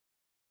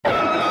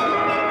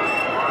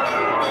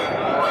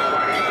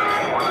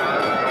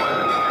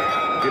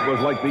was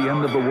like the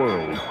end of the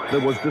world. There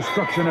was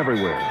destruction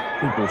everywhere.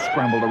 People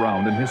scrambled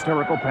around in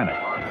hysterical panic.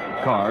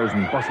 Cars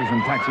and buses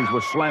and taxis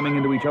were slamming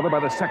into each other by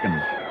the second.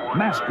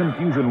 Mass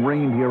confusion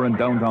reigned here in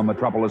downtown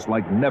Metropolis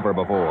like never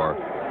before.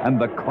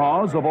 And the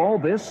cause of all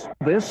this.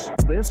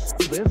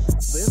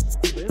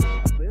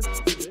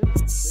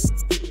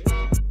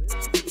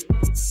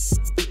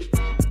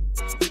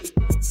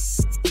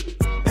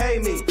 Pay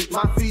me,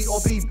 my fee or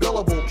be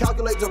billable.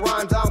 Calculate the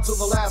rhyme down to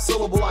the last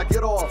syllable. I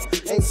get off,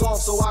 ain't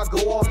soft, so I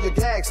go off. Your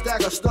gag,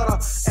 stagger, stutter,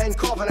 and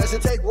cough. And as you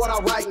take what I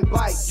write and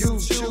bite, you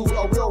chew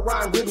a real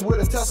rhyme written with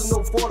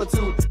intestinal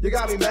fortitude. You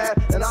got me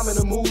mad, and I'm in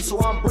the mood, so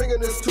I'm bringing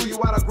this to you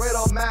at a greater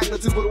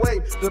magnitude. But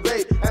wait,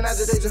 debate, and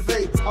agitate your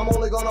fate. I'm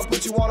only gonna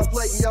put you on a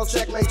plate and yell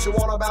checkmate. You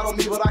wanna battle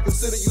me, but I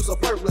consider you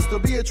superfluous. To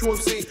be a true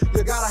MC,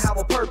 you gotta have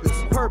a purpose.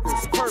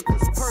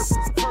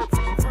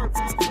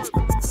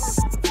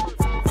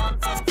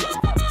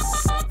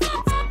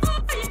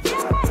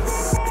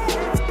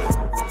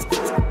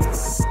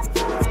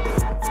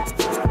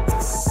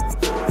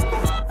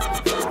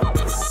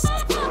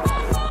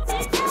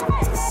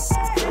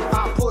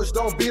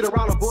 Don't beat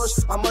around the bush,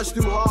 I'm much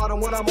too hard.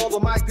 And when I'm on the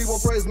mic, people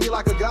praise me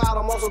like a god.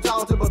 I'm also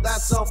talented, but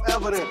that's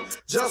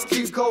self-evident. Just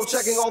keep cold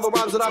checking all the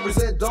rhymes that I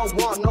present. Don't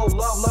want no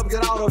love,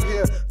 get out of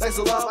here. Thanks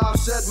to love, I've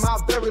shed my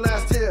very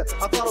last tear.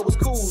 I thought it was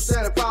cool,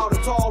 standing proud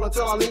and tall,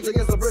 until I leaned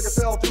against the brick and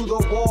fell through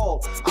the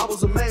wall. I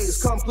was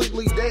amazed,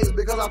 completely dazed,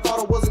 because I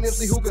thought it was an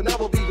MC who could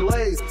never be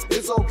glazed.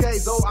 It's okay,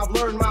 though, I've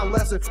learned my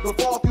lesson. The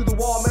fall through the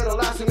wall made a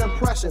lasting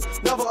impression.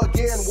 Never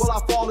again will I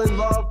fall in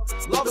love.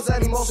 Love is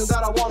an emotion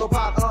that I want a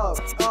part of.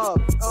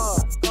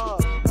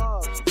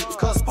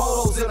 Cause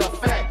Polo's in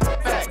effect.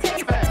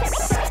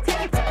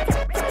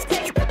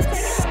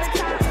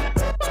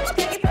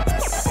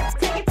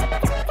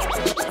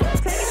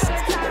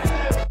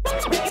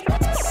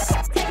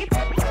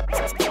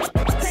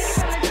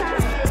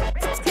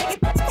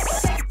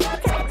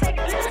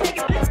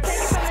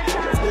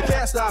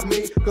 Stop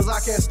me, cause I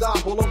can't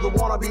stop. All of the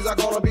wannabes are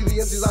gonna be the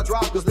MCs I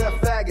drop, cause they're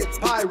faggots,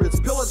 pirates,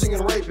 pillaging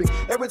and raping.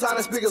 Every time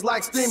I speak it's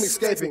like steam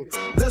escaping.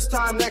 This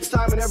time, next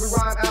time, and every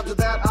rhyme after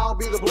that, I'll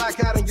be the black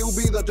cat and you'll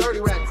be the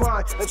dirty rat,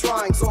 crying and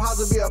trying so hard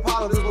to be a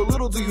pilot. But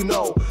little do you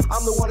know,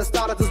 I'm the one that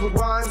started this with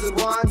rhymes and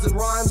rhymes and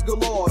rhymes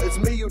galore. It's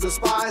me you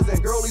despise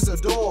and girlies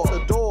adore.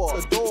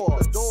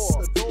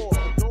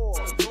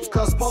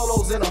 Cause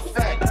Polo's in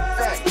effect.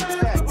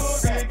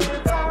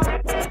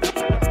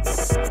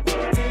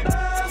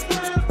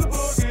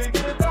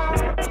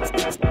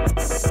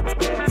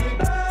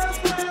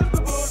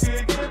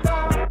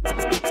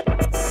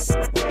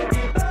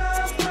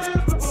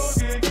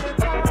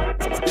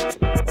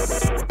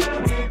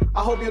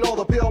 I hope you know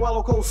the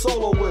P.O.L.O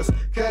soloist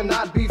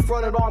cannot be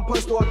fronted on,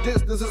 pushed or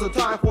dissed. This is a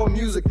time for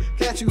music.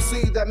 Can't you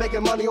see that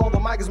making money on the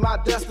mic is my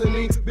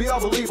destiny? Be a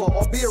believer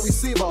or be a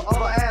receiver of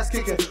an ass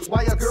kicking.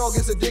 While your girl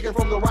gets a digging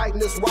from the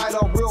rightness writer,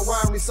 real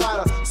rhyme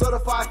reciter,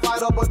 certified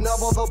fighter but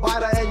never the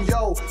biter. And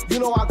yo, you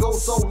know I go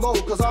so low,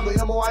 cause I'm the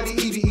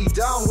M-O-I-D-E-V-E,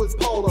 down with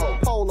Polo.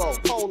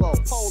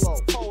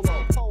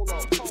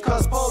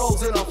 Cause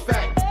Polo's in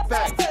effect.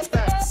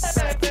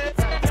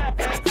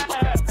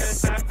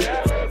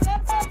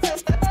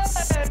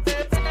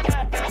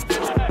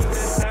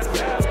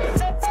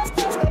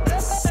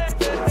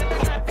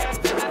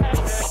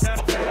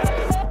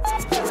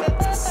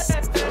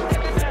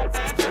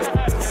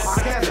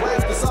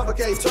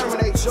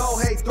 Terminate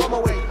your hate, throw my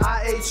weight.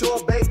 I ate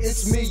your bait,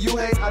 it's me you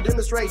hate. I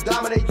demonstrate,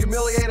 dominate,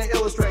 humiliate, and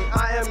illustrate.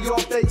 I am your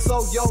fate,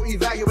 so yo,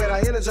 evaluate. I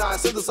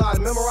energize, synthesize,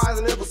 memorize,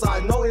 and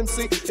emphasize. No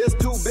MC is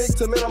too big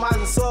to minimize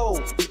the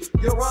soul.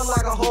 You run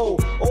like a hole,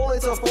 only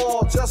to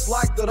fall just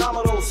like the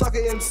dominoes. Sucker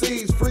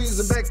MCs, freeze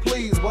and beg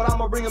please, but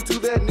I'ma bring them to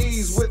their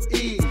knees with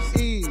ease.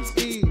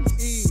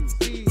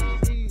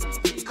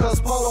 Cause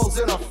Polo's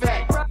in a